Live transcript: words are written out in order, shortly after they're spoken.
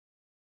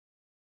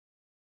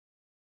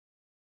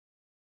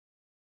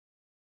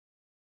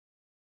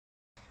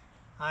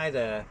Hi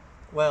there.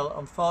 Well,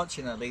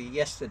 unfortunately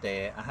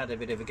yesterday I had a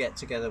bit of a get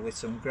together with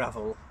some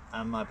gravel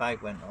and my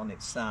bike went on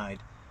its side.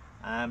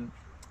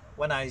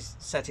 When I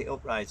set it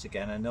upright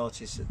again, I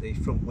noticed that the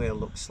front wheel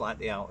looked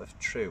slightly out of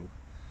true.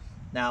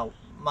 Now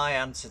my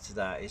answer to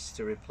that is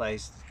to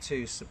replace the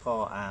two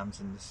support arms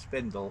and the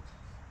spindle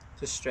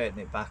to straighten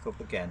it back up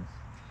again.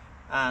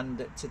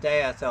 And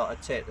today I thought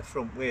I'd take the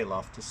front wheel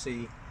off to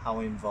see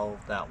how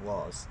involved that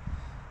was.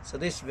 So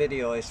this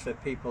video is for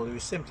people who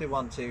simply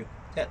want to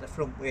get the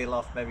front wheel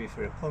off, maybe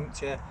for a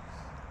puncture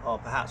or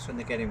perhaps when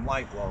they're getting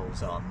white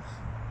walls on.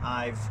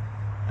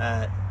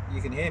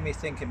 You can hear me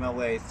thinking my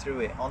way through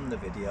it on the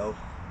video,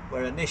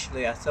 where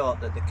initially I thought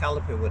that the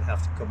caliper would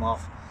have to come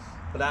off,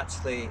 but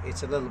actually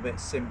it's a little bit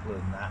simpler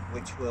than that,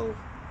 which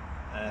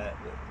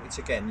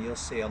again you'll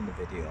see on the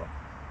video.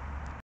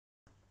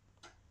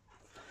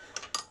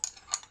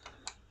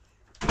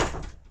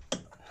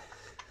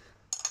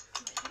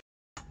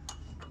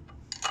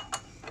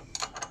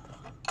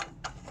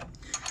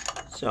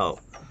 So,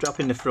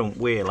 dropping the front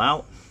wheel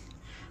out,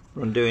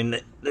 we're undoing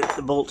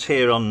the bolts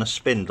here on the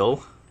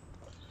spindle,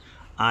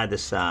 either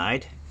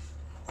side,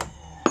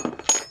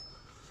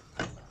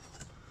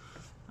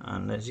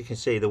 and as you can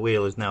see the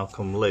wheel has now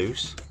come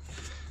loose.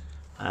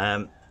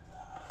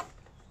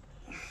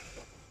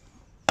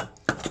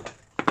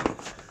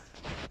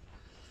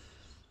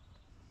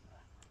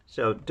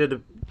 So,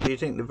 do you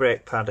think the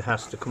brake pad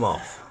has to come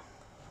off?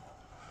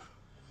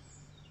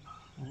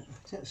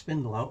 Take the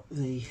spindle out,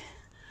 the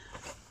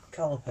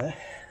caliper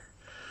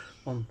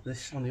on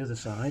the other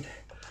side.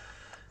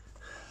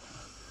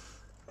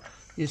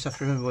 You just have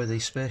to remember where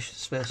these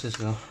spaces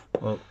go.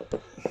 Well,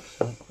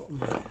 so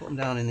put them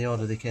down in the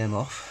order they came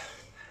off.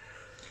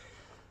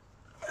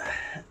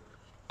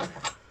 That's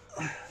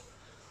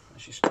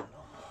your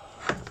spindle.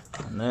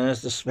 And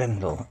there's the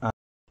spindle.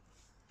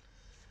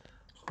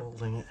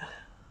 Holding it.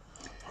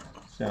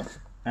 So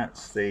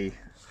that's the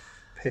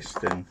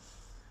piston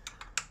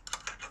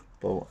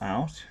bolt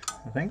out,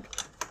 I think.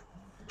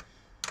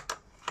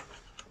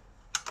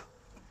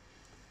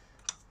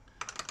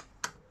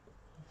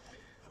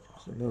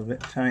 It's a little bit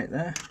tight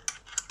there.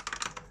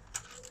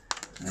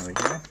 There we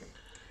go.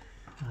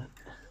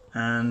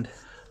 And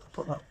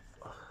put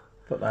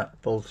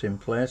that bolt in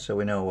place so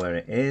we know where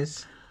it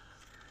is.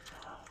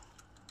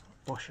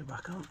 Washer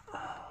back on.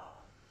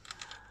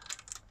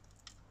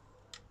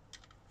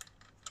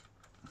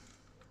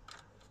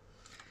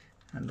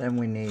 And then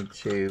we need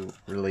to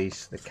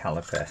release the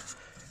caliper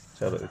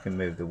so that we can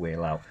move the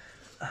wheel out.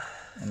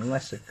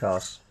 Unless of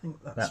course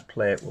that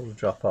plate will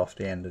drop off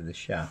the end of the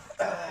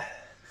shaft.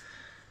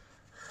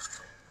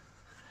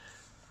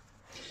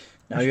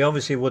 Now you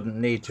obviously wouldn't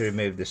need to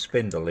remove the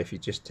spindle if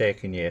you're just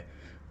taking your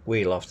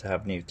wheel off to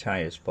have new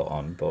tyres put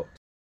on, but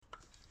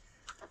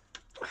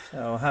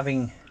so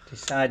having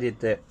decided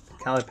that the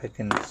caliper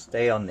can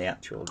stay on the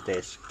actual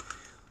disc,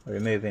 we're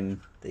removing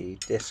the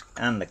disc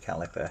and the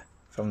caliper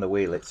from the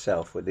wheel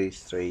itself with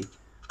these three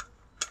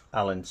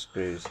Allen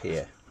screws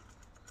here.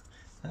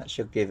 That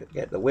should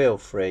get the wheel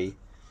free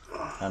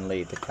and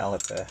leave the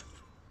caliper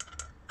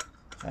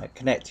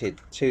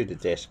connected to the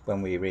disc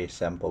when we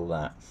reassemble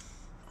that.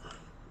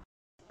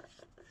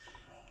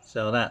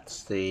 So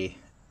that's the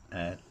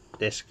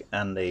disc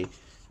and the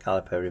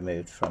caliper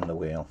removed from the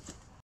wheel.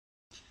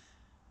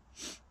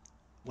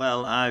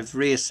 Well, I've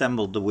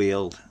reassembled the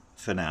wheel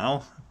for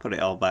now, put it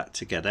all back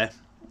together.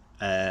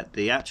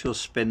 The actual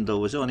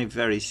spindle was only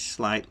very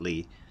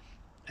slightly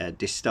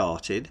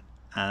distorted,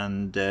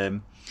 and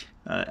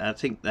I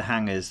think the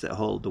hangers that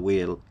hold the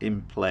wheel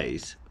in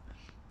place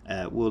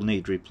will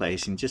need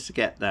replacing just to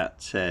get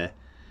that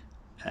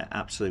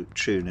absolute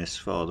trueness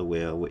for the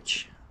wheel,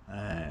 which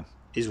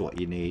is what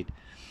you need.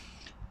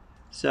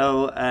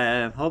 So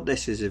hope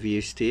this is of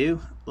use to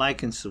you.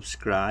 Like and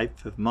subscribe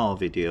for more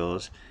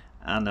videos,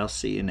 and I'll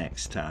see you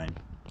next time.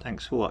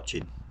 Thanks for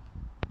watching.